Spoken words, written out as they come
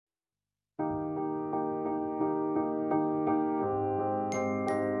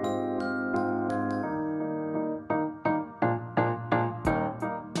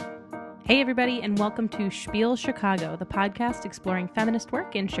Hey everybody, and welcome to Spiel Chicago, the podcast exploring feminist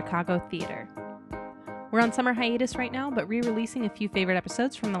work in Chicago theater. We're on summer hiatus right now, but re-releasing a few favorite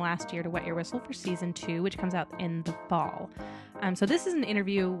episodes from the last year to wet your whistle for season 2, which comes out in the fall. So this is an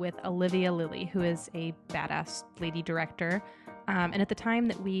interview with Olivia Lilley, who is a badass lady director. And at the time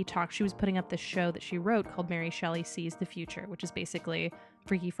that we talked, she was putting up this show that she wrote called Mary Shelley Sees the Future, which is basically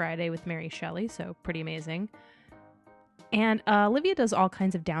Freaky Friday with Mary Shelley, so pretty amazing. And Olivia does all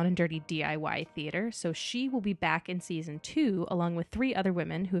kinds of down and dirty DIY theater, so she will be back in season 2 along with 3 other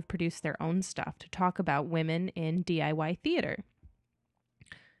women who have produced their own stuff to talk about women in DIY theater.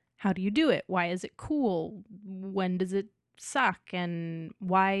 How do you do it? Why is it cool? When does it suck? And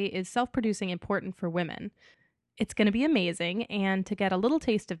why is self-producing important for women? It's going to be amazing, and to get a little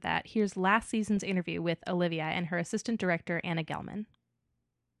taste of that, here's last season's interview with Olivia and her assistant director, Anna Gelman.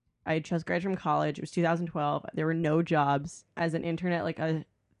 I had just graduated from college. It was 2012. There were no jobs. As an intern at like a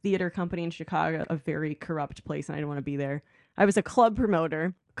theater company in Chicago, a very corrupt place, and I didn't want to be there. I was a club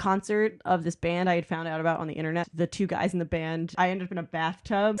promoter. Concert of this band I had found out about on the internet. The 2 guys in the band, I ended up in a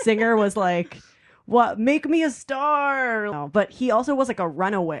bathtub. Singer was like, "What? Make me a star!" No, but he also was like a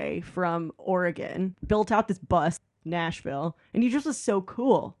runaway from Oregon. Built out this bus, Nashville, and he just was so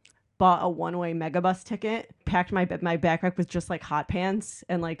cool. Bought a one-way megabus ticket, packed my backpack with just like hot pants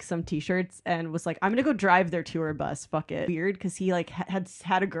and like some t-shirts, and was like, I'm gonna go drive their tour bus. Fuck it. Weird, because he like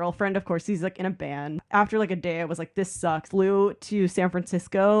had a girlfriend. Of course, he's like in a band. After like a day, I was like, this sucks. Flew to San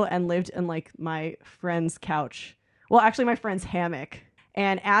Francisco and lived in like my friend's couch. Well, actually, my friend's hammock.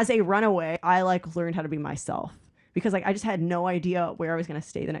 And as a runaway, I like learned how to be myself, because like I just had no idea where I was gonna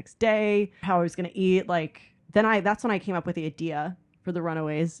stay the next day, how I was gonna eat. That's when I came up with the idea for the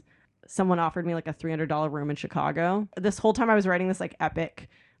Runaways. Someone offered me like a $300 room in Chicago. This whole time I was writing this like epic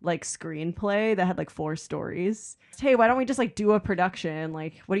like screenplay that had like 4 stories. Hey, why don't we just like do a production?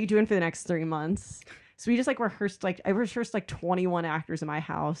 Like, what are you doing for the next 3 months? So we just like rehearsed, like I rehearsed like 21 actors in my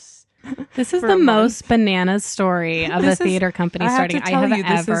house. This is the most bananas story of a theater company starting I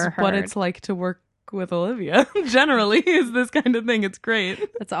have ever heard. What it's like to work with Olivia generally is this kind of thing. It's great.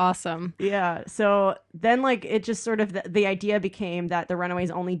 That's awesome. Yeah. So then like it just sort of the idea became that the Runaways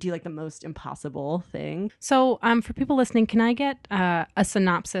only do like the most impossible thing. So for people listening, can I get a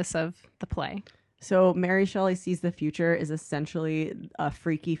synopsis of the play? So Mary Shelley Sees the Future is essentially a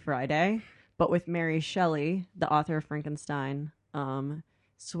Freaky Friday, but with Mary Shelley, the author of Frankenstein,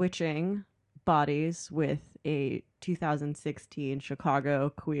 switching bodies with a 2016 Chicago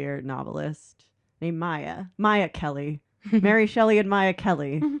queer novelist named Maya Kelly. Mary Shelley and Maya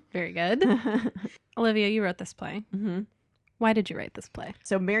Kelly. Very good. Olivia, you wrote this play. Mm-hmm. Why did you write this play?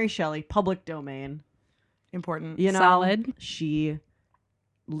 So Mary Shelley, public domain. Important. You know, solid. She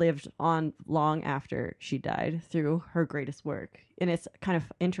lived on long after she died through her greatest work. And it's kind of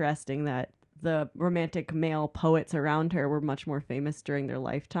interesting that the romantic male poets around her were much more famous during their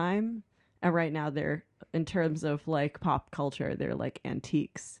lifetime. And right now they're, in terms of like pop culture, they're like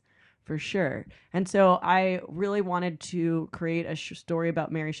antiques. For sure. And so I really wanted to create a story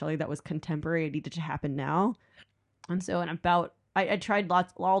about Mary Shelley that was contemporary. It needed to happen now. And so I tried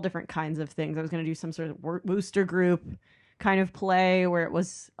all different kinds of things. I was going to do some sort of Wooster group kind of play where it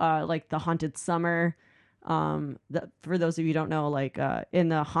was like the haunted summer. For those of you who don't know, like in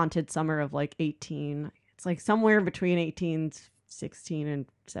the haunted summer of like 18, it's like somewhere between 1816 and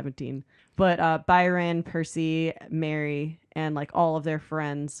 17. But Byron, Percy, Mary, and like all of their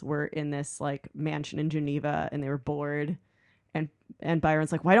friends were in this like mansion in Geneva, and they were bored. And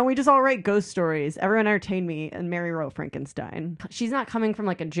Byron's like, why don't we just all write ghost stories? Everyone entertain me. And Mary wrote Frankenstein. She's not coming from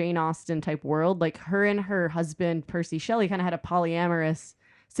like a Jane Austen type world. Like her and her husband, Percy Shelley, kind of had a polyamorous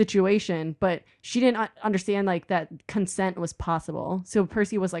situation, but she didn't understand like that consent was possible. So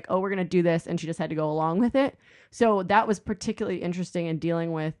Percy was like, oh, we're going to do this. And she just had to go along with it. So that was particularly interesting in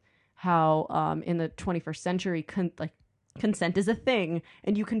dealing with how in the 21st century, consent is a thing,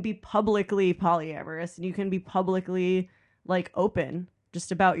 and you can be publicly polyamorous, and you can be publicly like open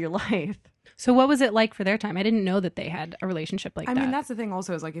just about your life. So what was it like for their time? I didn't know that they had a relationship like that. I mean, that's the thing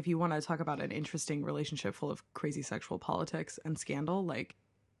also is like, if you want to talk about an interesting relationship full of crazy sexual politics and scandal, like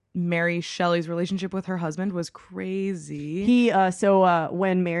Mary Shelley's relationship with her husband was crazy.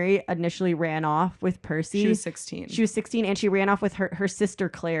 When Mary initially ran off with Percy, she was 16. She was 16, and she ran off with her sister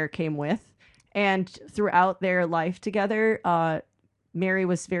Claire came with. And throughout their life together, Mary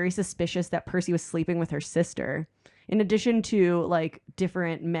was very suspicious that Percy was sleeping with her sister, in addition to like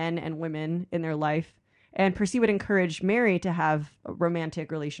different men and women in their life. And Percy would encourage Mary to have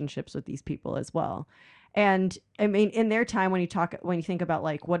romantic relationships with these people as well. And I mean, in their time, when you think about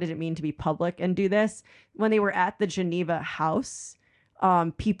like, what did it mean to be public and do this, when they were at the Geneva house,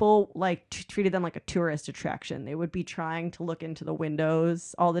 people like treated them like a tourist attraction. They would be trying to look into the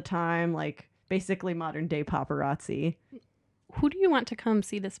windows all the time, like basically modern day paparazzi. Who do you want to come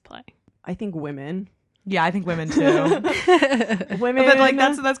see this play? I think women. Yeah, I think women too. Women. But like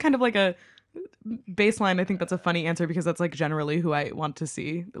that's kind of like a baseline. I think that's a funny answer because that's like generally who I want to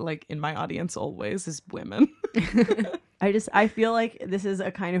see like in my audience always is women. I feel like this is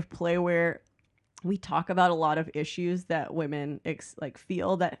a kind of play where we talk about a lot of issues that women like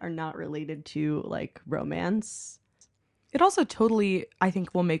feel that are not related to like romance. It also totally, I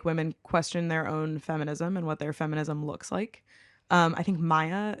think, will make women question their own feminism and what their feminism looks like. I think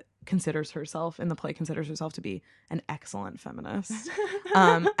Maya considers herself to be an excellent feminist.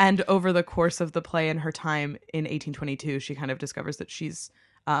 And over the course of the play and her time in 1822, she kind of discovers that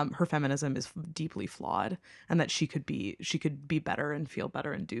her feminism is deeply flawed and that she could be better and feel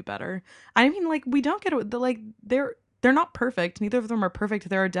better and do better. I mean, like, we don't get it. Like, they're not perfect. Neither of them are perfect.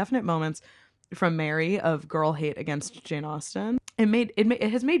 There are definite moments from Mary of girl hate against Jane Austen.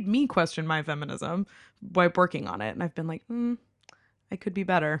 It has made me question my feminism by working on it. And I've been like, I could be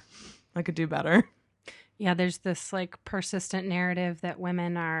better. I could do better. Yeah, there's this like persistent narrative that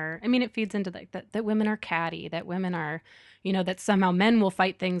women are, I mean, it feeds into like that women are catty, that women are, that somehow men will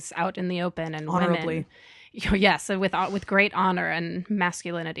fight things out in the open and honorably. So with great honor and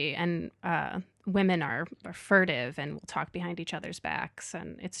masculinity, and women are furtive and will talk behind each other's backs.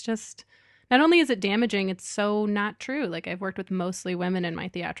 And it's just, not only is it damaging, it's so not true. Like, I've worked with mostly women in my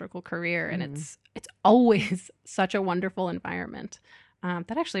theatrical career, and it's always such a wonderful environment.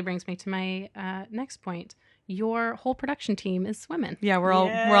 That actually brings me to my next point. Your whole production team is women. Yeah, we're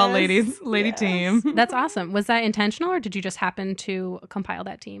all lady team. That's awesome. Was that intentional, or did you just happen to compile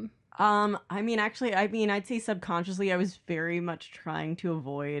that team? I'd say subconsciously I was very much trying to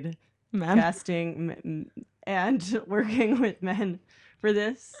avoid casting and working with men for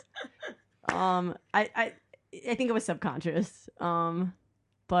this. I think it was subconscious.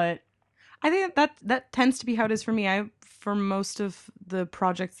 But I think that tends to be how it is for me. For most of the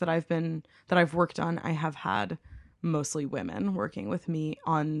projects that I've worked on, I have had mostly women working with me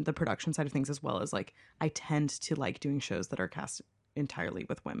on the production side of things, as well as like I tend to like doing shows that are cast entirely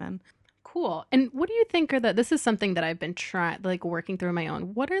with women. Cool. And what do you think this is something that I've been working through my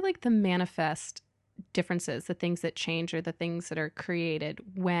own. What are like the manifest differences, the things that change or the things that are created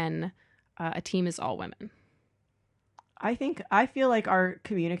when a team is all women? I feel like our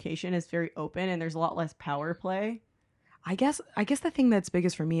communication is very open and there's a lot less power play. I guess the thing that's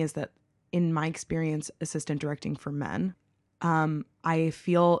biggest for me is that in my experience assistant directing for men, I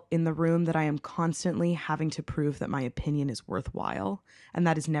feel in the room that I am constantly having to prove that my opinion is worthwhile. And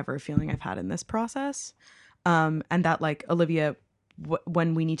that is never a feeling I've had in this process. And that like Olivia,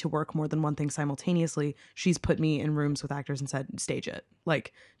 when we need to work more than one thing simultaneously, she's put me in rooms with actors and said, stage it.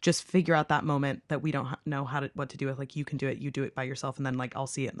 Like, just figure out that moment that we don't know what to do with. Like, you can do it. You do it by yourself. And then like, I'll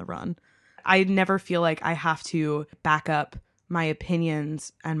see it in the run. I never feel like I have to back up my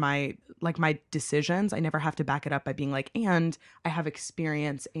opinions and my decisions. I never have to back it up by being like, and I have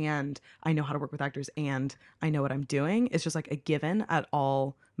experience and I know how to work with actors and I know what I'm doing. It's just like a given at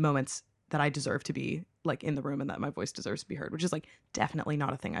all moments that I deserve to be like in the room and that my voice deserves to be heard, which is like definitely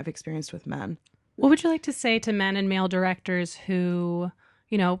not a thing I've experienced with men. What would you like to say to men and male directors who,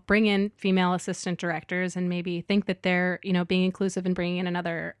 bring in female assistant directors and maybe think that they're, being inclusive and bringing in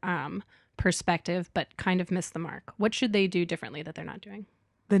another perspective, but kind of miss the mark? What should they do differently that they're not doing?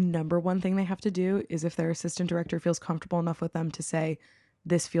 The number one thing they have to do is if their assistant director feels comfortable enough with them to say,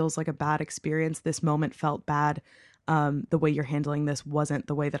 this feels like a bad experience, this moment felt bad, the way you're handling this wasn't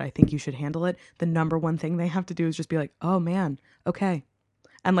the way that I think you should handle it. The number one thing they have to do is just be like, oh man, okay.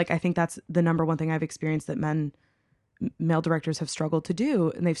 And like, I think that's the number one thing I've experienced that male directors have struggled to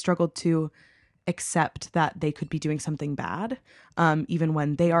do. And they've struggled to accept that they could be doing something bad, even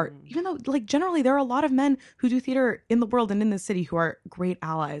though like generally there are a lot of men who do theater in the world and in the city who are great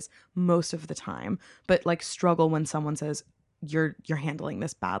allies most of the time, but like struggle when someone says you're handling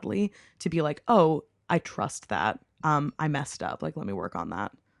this badly, to be like, oh, I trust that. I messed up. Like, let me work on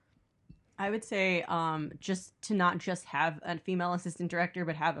that. I would say just to not just have a female assistant director,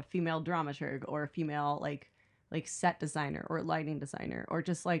 but have a female dramaturg or a female like set designer or lighting designer, or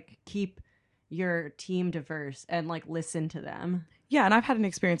just like keep your team diverse and like listen to them. Yeah, and I've had an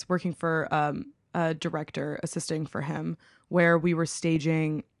experience working for a director assisting for him where we were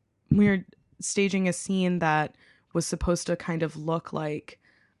staging a scene that was supposed to kind of look like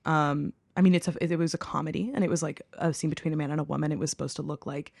it was a comedy and it was like a scene between a man and a woman. It was supposed to look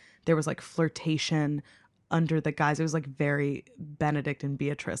like there was like flirtation under the guise, it was like very Benedict and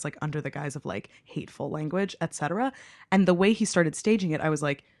Beatrice, like under the guise of like hateful language, etc. And the way he started staging it, I was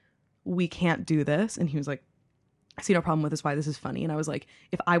like, we can't do this. And he was like, I see no problem with this. Why this is funny. And I was like,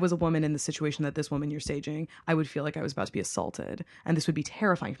 if I was a woman in the situation that this woman you're staging, I would feel like I was about to be assaulted, and this would be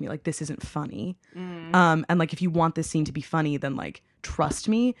terrifying for me. Like, this isn't funny. And like, if you want this scene to be funny, then like, trust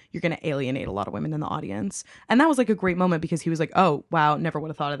me, you're going to alienate a lot of women in the audience. And that was like a great moment, because he was like, oh wow, never would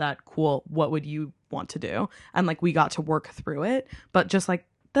have thought of that. Cool. What would you want to do? And like, we got to work through it. But just like,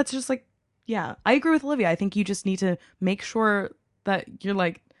 that's just like, yeah, I agree with Olivia. I think you just need to make sure that you're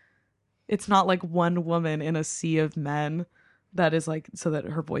like, it's not like one woman in a sea of men, that is like, so that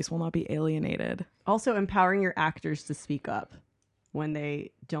her voice will not be alienated. Also, empowering your actors to speak up when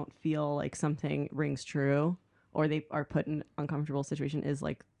they don't feel like something rings true or they are put in an uncomfortable situation is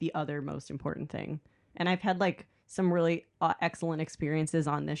like the other most important thing. And I've had like some really excellent experiences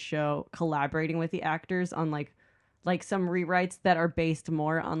on this show collaborating with the actors on like some rewrites that are based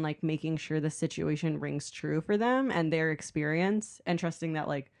more on like making sure the situation rings true for them and their experience, and trusting that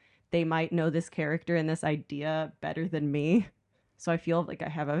like they might know this character and this idea better than me. So I feel like I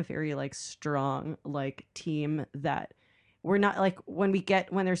have a very like strong like team, that we're not like, when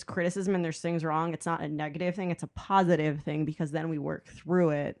there's criticism and there's things wrong, it's not a negative thing, it's a positive thing, because then we work through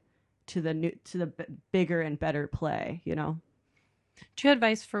it to the bigger and better play, you know? Do you have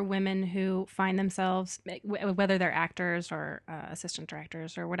advice for women who find themselves, whether they're actors or assistant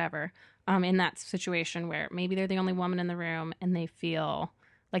directors or whatever, in that situation where maybe they're the only woman in the room and they feel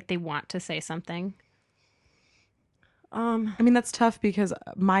like they want to say something? I mean, that's tough, because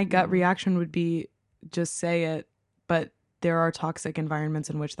my gut reaction would be just say it, but there are toxic environments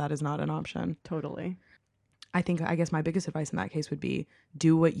in which that is not an option. Totally. I guess my biggest advice in that case would be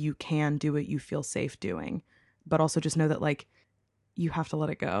do what you can, do what you feel safe doing, but also just know that like you have to let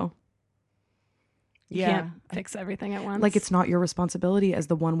it go. You can't fix everything at once. Like, it's not your responsibility as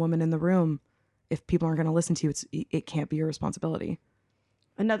the one woman in the room. If people aren't going to listen to you, it can't be your responsibility.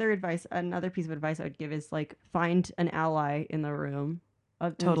 Another piece of advice I would give is like, find an ally in the room.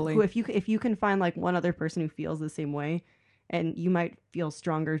 Totally. Who, if you can find like one other person who feels the same way, and you might feel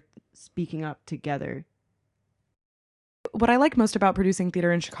stronger speaking up together. What I like most about producing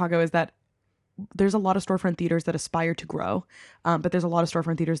theater in Chicago is that there's a lot of storefront theaters that aspire to grow, but there's a lot of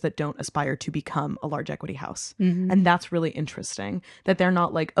storefront theaters that don't aspire to become a large equity house. Mm-hmm. And that's really interesting, that they're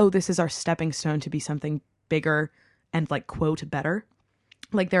not like, oh, this is our stepping stone to be something bigger and like, quote, better.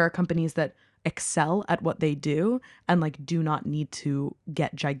 Like, there are companies that excel at what they do and like do not need to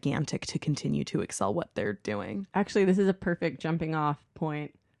get gigantic to continue to excel what they're doing. Actually, this is a perfect jumping off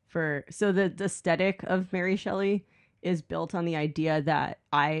point so the aesthetic of Mary Shelley is built on the idea that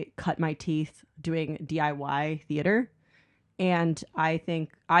I cut my teeth doing DIY theater. And I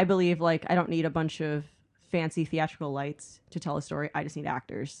believe like, I don't need a bunch of fancy theatrical lights to tell a story. I just need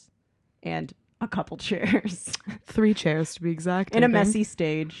actors and a couple chairs. 3 chairs to be exact. In a messy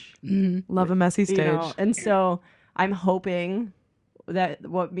stage. Mm-hmm. Love a messy stage. You know? And so I'm hoping that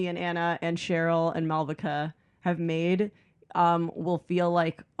what me and Anna and Cheryl and Malvika have made will feel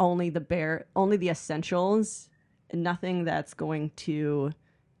like only the essentials, and nothing that's going to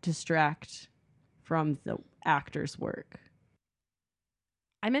distract from the actor's work.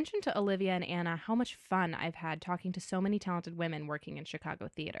 I mentioned to Olivia and Anna how much fun I've had talking to so many talented women working in Chicago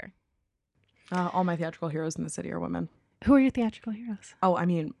theater. All my theatrical heroes in the city are women. Who are your theatrical heroes? Oh, I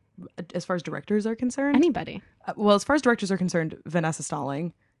mean, as far as directors are concerned? Anybody. Well, as far as directors are concerned, Vanessa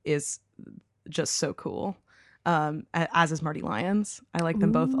Stalling is just so cool. As is Marty Lyons. I like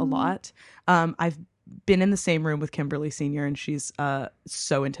them both a lot. I've been in the same room with Kimberly Senior, and she's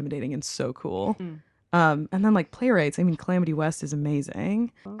so intimidating and so cool. And then like playwrights, I mean, Calamity West is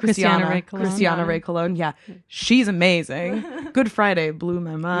amazing. Christiana Ray Colon, yeah, she's amazing. Good Friday blew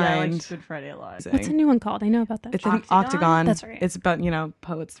my mind. Yeah, I like Good Friday a lot. What's a new one called? I know about that. It's Octagon. That's right. It's about,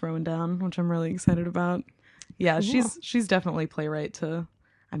 poets throwing down, which I'm really excited about. Yeah, cool. She's definitely playwright to.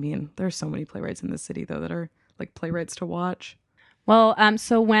 I mean, there's so many playwrights in this city though that are like playwrights to watch. Well,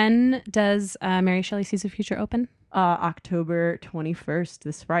 so when does Mary Shelley Seas of Future open? October 21st,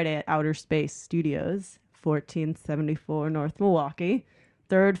 this Friday at Outer Space Studios, 1474 North Milwaukee,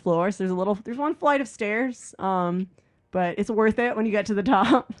 3rd floor. So there's one flight of stairs, but it's worth it when you get to the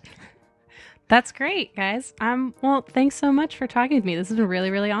top. That's great, guys. Well, thanks so much for talking with me. This has been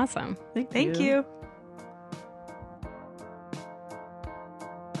really, really awesome. Thank you.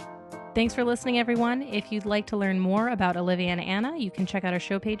 Thanks for listening, everyone. If you'd like to learn more about Olivia and Anna, you can check out our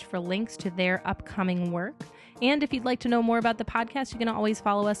show page for links to their upcoming work. And if you'd like to know more about the podcast, you can always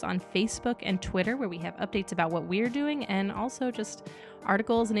follow us on Facebook and Twitter, where we have updates about what we're doing and also just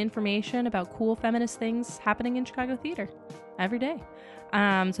articles and information about cool feminist things happening in Chicago theater every day.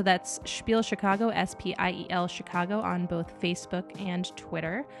 So that's Spiel Chicago, Spiel Chicago, on both Facebook and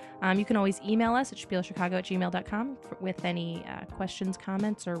Twitter. You can always email us at spielchicago@gmail.com with any questions,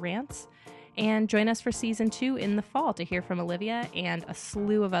 comments, or rants. And join us for season 2 in the fall to hear from Olivia and a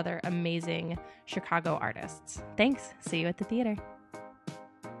slew of other amazing Chicago artists. Thanks. See you at the theater.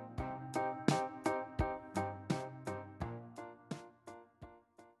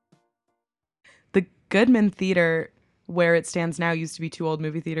 The Goodman Theater, where it stands now, used to be 2 old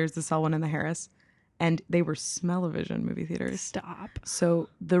movie theaters, the Selwyn and the Harris, and they were smell-o-vision movie theaters. Stop. So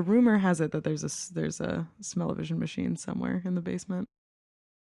the rumor has it that there's a smell-o-vision machine somewhere in the basement.